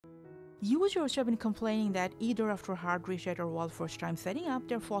Users have been complaining that either after hard reset or while first time setting up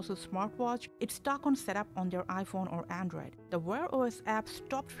their Fossil Smartwatch, it's stuck on setup on their iPhone or Android. The WearOS app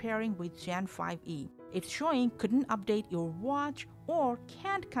stopped pairing with Gen 5e. It's showing couldn't update your watch or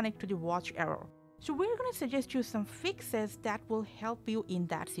can't connect to the watch error. So we're going to suggest you some fixes that will help you in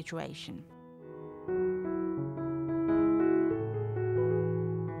that situation.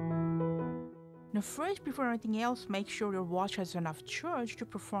 Now first, before anything else, make sure your watch has enough charge to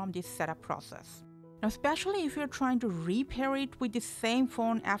perform this setup process. Now especially if you're trying to repair it with the same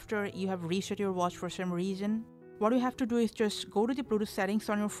phone after you have reset your watch for some reason, what you have to do is just go to the Bluetooth settings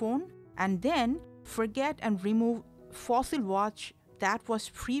on your phone and then forget and remove Fossil Watch that was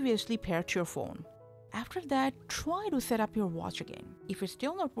previously paired to your phone. After that, try to set up your watch again. If it's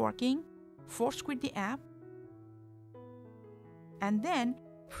still not working, force quit the app and then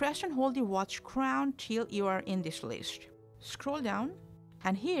press and hold the watch crown till you are in this list. Scroll down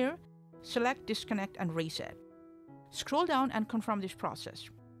and here select disconnect and reset. Scroll down and confirm this process.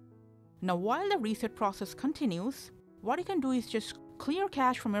 Now while the reset process continues, what you can do is just clear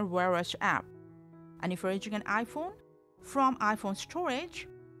cache from your WearOS app. And if you're using an iPhone, from iPhone storage,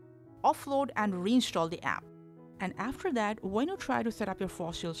 offload and reinstall the app. And after that, when you try to set up your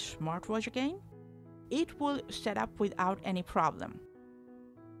Fossil Smartwatch again, it will set up without any problem.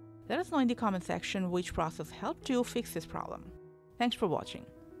 Let us know in the comment section which process helped you fix this problem. Thanks for watching.